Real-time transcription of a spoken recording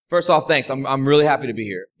First off, thanks. I'm really happy to be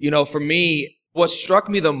here. For me, what struck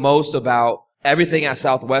me the most about everything at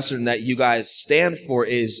Southwestern that you guys stand for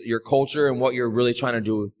is your culture and what you're really trying to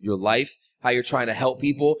do with your life, how you're trying to help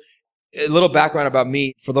people. A little background about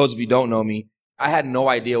me, for those of you who don't know me, I had no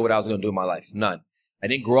idea what I was going to do in my life. None. I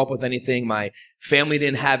didn't grow up with anything. My family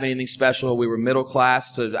didn't have anything special. We were middle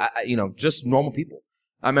class to, just normal people.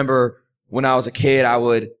 I remember when I was a kid,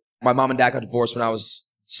 my mom and dad got divorced when I was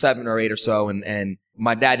 7 or 8 or so, and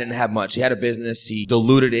my dad didn't have much. He had a business. He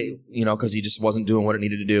diluted it, because he just wasn't doing what it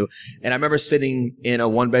needed to do. And I remember sitting in a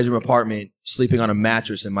 1-bedroom apartment, sleeping on a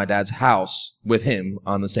mattress in my dad's house with him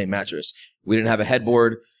on the same mattress. We didn't have a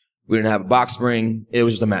headboard. We didn't have a box spring. It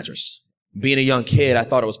was just a mattress. Being a young kid, I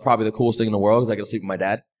thought it was probably the coolest thing in the world because I could sleep with my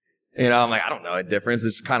dad. I'm like, I don't know the difference.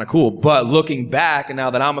 It's kind of cool. But looking back, and now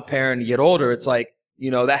that I'm a parent and get older, it's like,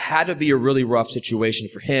 that had to be a really rough situation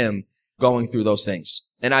for him going through those things.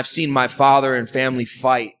 And I've seen my father and family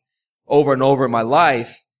fight over and over in my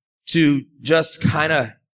life to just kind of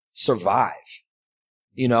survive,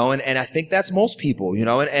 and I think that's most people,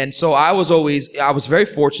 and so I was very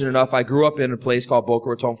fortunate enough. I grew up in a place called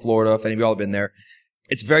Boca Raton, Florida. If any of y'all have been there,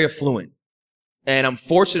 it's very affluent. And I'm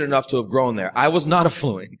fortunate enough to have grown there. I was not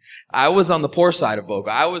affluent. I was on the poor side of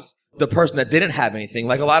Boca. I was the person that didn't have anything,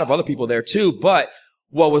 like a lot of other people there too. But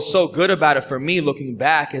what was so good about it for me looking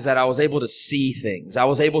back is that I was able to see things. I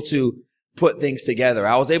was able to put things together.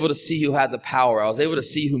 I was able to see who had the power. I was able to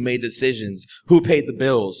see who made decisions, who paid the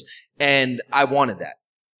bills. And I wanted that.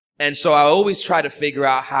 And so I always try to figure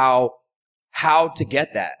out how to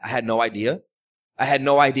get that. I had no idea. I had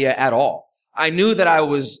no idea at all. I knew that I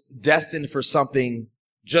was destined for something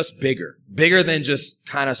just bigger than just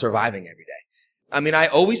kind of surviving every day. I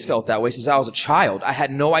always felt that way since I was a child. I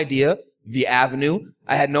had no idea the avenue.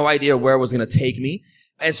 I had no idea where it was going to take me.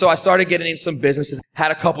 And so I started getting into some businesses,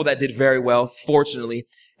 had a couple that did very well, fortunately.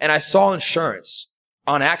 And I saw insurance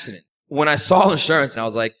on accident. When I saw insurance, and I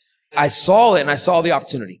was like, I saw it and I saw the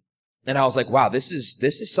opportunity. And I was like, wow, this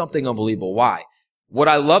is something unbelievable. Why? What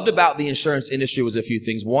I loved about the insurance industry was a few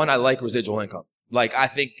things. One, I like residual income. Like, I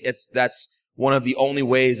think that's one of the only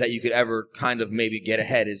ways that you could ever kind of maybe get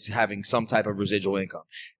ahead is having some type of residual income,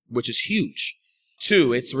 which is huge.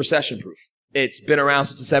 2, it's recession proof. It's been around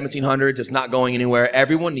since the 1700s. It's not going anywhere.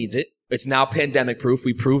 Everyone needs it. It's now pandemic proof.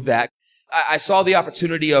 We proved that. I saw the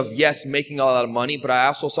opportunity of, yes, making a lot of money, but I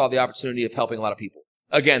also saw the opportunity of helping a lot of people.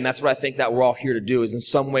 Again, that's what I think that we're all here to do is in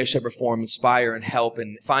some way, shape, or form, inspire and help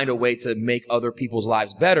and find a way to make other people's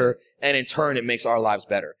lives better. And in turn, it makes our lives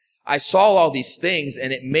better. I saw all these things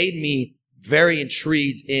and it made me very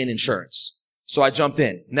intrigued in insurance. So I jumped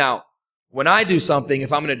in. Now, when I do something,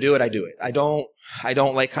 if I'm going to do it, I do it. I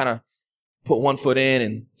don't like kind of put one foot in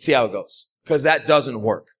and see how it goes because that doesn't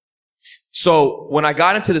work. So when I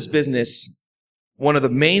got into this business, one of the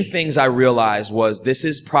main things I realized was this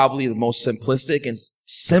is probably the most simplistic and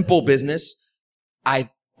simple business I've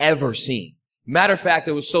ever seen. Matter of fact,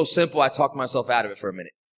 it was so simple, I talked myself out of it for a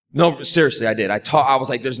minute. No, seriously, I did. I was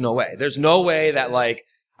like, there's no way. There's no way that like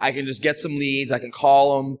I can just get some leads. I can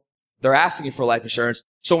call them. They're asking me for life insurance.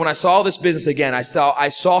 So when I saw this business again, I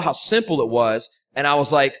saw how simple it was. And I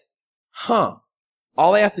was like, all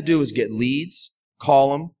I have to do is get leads,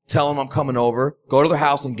 call them, tell them I'm coming over, go to their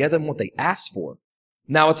house and get them what they asked for.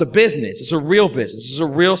 Now it's a business. It's a real business. It's a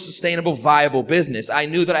real sustainable, viable business. I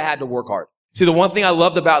knew that I had to work hard. See, the one thing I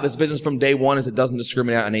loved about this business from day one is it doesn't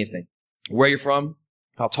discriminate on anything. Where you're from,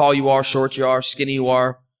 how tall you are, short you are, skinny you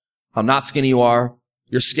are, how not skinny you are,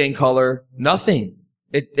 your skin color, nothing.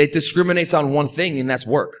 It discriminates on one thing, and that's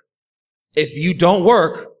work. If you don't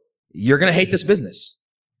work, you're going to hate this business.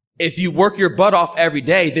 If you work your butt off every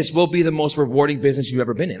day, this will be the most rewarding business you've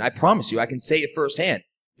ever been in. I promise you, I can say it firsthand.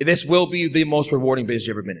 This will be the most rewarding business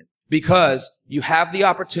you've ever been in because you have the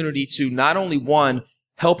opportunity to not only one,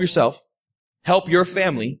 help yourself, help your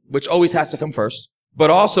family, which always has to come first, but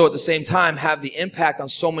also at the same time have the impact on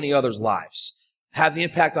so many others' lives, have the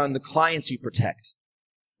impact on the clients you protect.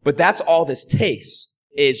 But that's all this takes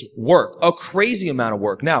is work, a crazy amount of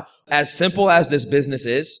work. Now, as simple as this business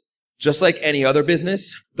is, just like any other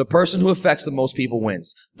business, the person who affects the most people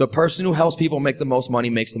wins. The person who helps people make the most money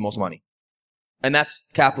makes the most money. And that's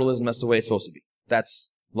capitalism. That's the way it's supposed to be.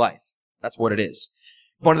 That's life. That's what it is.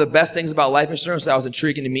 One of the best things about life insurance that was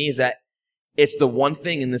intriguing to me is that it's the one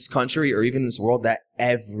thing in this country or even in this world that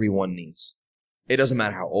everyone needs. It doesn't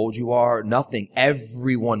matter how old you are, nothing.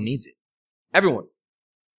 Everyone needs it. Everyone.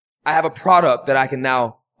 I have a product that I can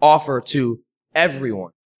now offer to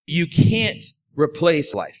everyone. You can't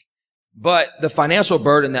replace life. But the financial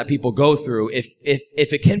burden that people go through, if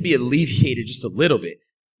it can be alleviated just a little bit,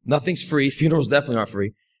 nothing's free. Funerals definitely aren't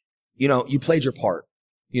free. You played your part.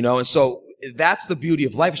 And so that's the beauty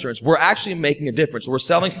of life insurance. We're actually making a difference. We're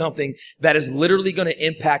selling something that is literally going to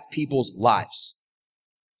impact people's lives.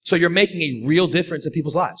 So you're making a real difference in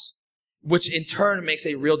people's lives, which in turn makes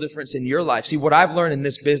a real difference in your life. See, what I've learned in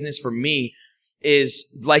this business for me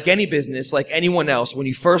is, like any business, like anyone else, when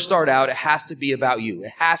you first start out, it has to be about you.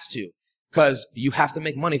 It has to, because you have to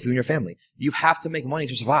make money for you and your family. You have to make money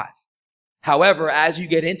to survive. However, as you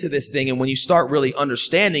get into this thing and when you start really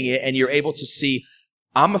understanding it and you're able to see,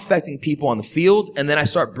 I'm affecting people on the field, and then I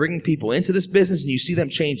start bringing people into this business and you see them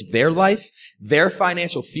change their life, their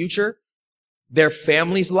financial future, their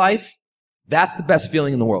family's life, that's the best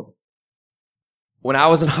feeling in the world. When I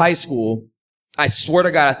was in high school, I swear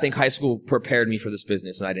to God, I think high school prepared me for this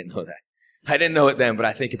business, and I didn't know that. I didn't know it then, but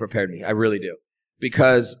I think it prepared me. I really do.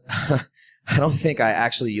 Because I don't think I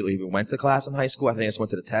actually even went to class in high school. I think I just went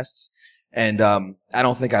to the tests. And I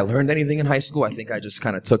don't think I learned anything in high school. I think I just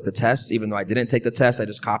kind of took the tests. Even though I didn't take the test, I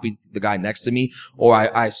just copied the guy next to me. Or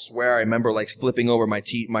I swear I remember like flipping over my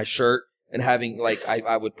shirt and having like,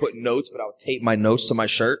 I would put notes, but I would tape my notes to my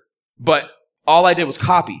shirt. But all I did was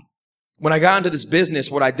copy. When I got into this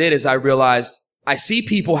business, what I did is I realized I see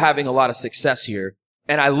people having a lot of success here.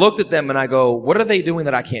 And I looked at them and I go, what are they doing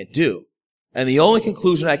that I can't do? And the only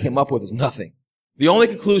conclusion I came up with is nothing. The only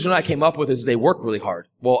conclusion I came up with is they work really hard.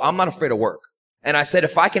 Well, I'm not afraid of work. And I said,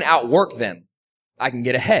 if I can outwork them, I can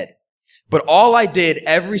get ahead. But all I did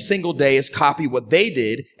every single day is copy what they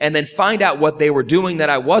did and then find out what they were doing that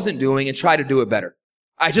I wasn't doing and try to do it better.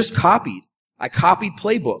 I just copied. I copied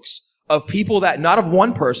playbooks of people that, not of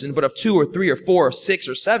one person, but of 2 or 3 or 4 or 6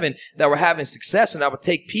 or 7 that were having success. And I would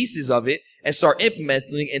take pieces of it and start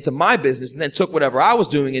implementing it into my business, and then took whatever I was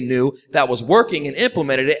doing and knew that was working and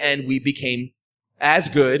implemented it. And we became as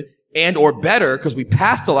good and or better because we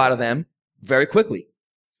passed a lot of them very quickly.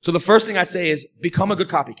 So the first thing I say is become a good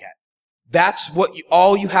copycat. That's what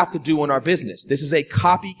all you have to do in our business. This is a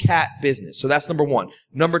copycat business. So that's number 1.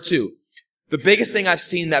 Number 2, the biggest thing I've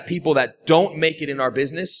seen that people that don't make it in our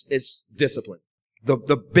business is discipline.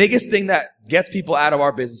 The biggest thing that gets people out of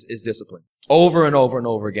our business is discipline. Over and over and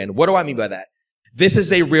over again. What do I mean by that? This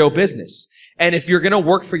is a real business. And if you're going to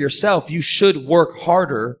work for yourself, you should work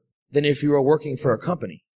harder than if you were working for a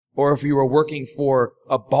company or if you were working for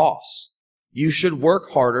a boss. You should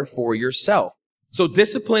work harder for yourself. So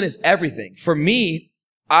discipline is everything. For me,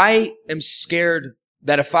 I am scared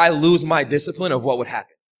that if I lose my discipline of what would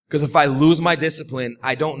happen. Because if I lose my discipline,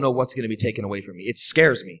 I don't know what's going to be taken away from me. It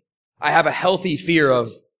scares me. I have a healthy fear of,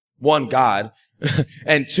 1, God,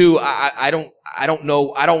 and 2, I don't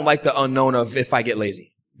know. I don't like the unknown of if I get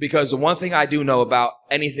lazy. Because the one thing I do know about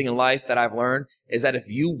anything in life that I've learned is that if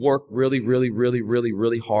you work really, really, really, really,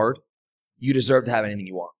 really hard, you deserve to have anything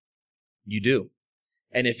you want. You do.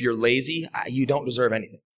 And if you're lazy, you don't deserve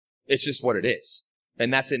anything. It's just what it is.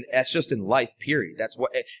 And that's just in life, period.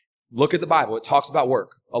 Look at the Bible. It talks about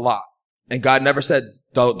work a lot. And God never said,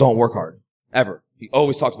 don't work hard. Ever. He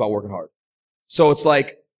always talks about working hard. So it's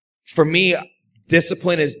like, for me,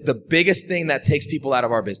 discipline is the biggest thing that takes people out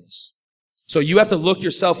of our business. So you have to look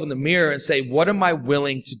yourself in the mirror and say, what am I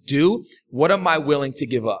willing to do? What am I willing to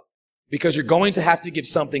give up? Because you're going to have to give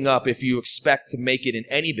something up if you expect to make it in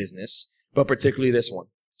any business, but particularly this one.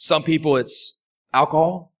 Some people it's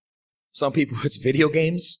alcohol. Some people it's video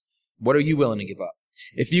games. What are you willing to give up?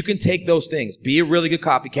 If you can take those things, be a really good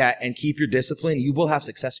copycat and keep your discipline, you will have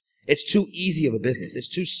success. It's too easy of a business. It's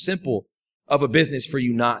too simple of a business for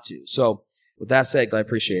you not to. So with that said, I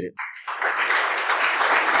appreciate it.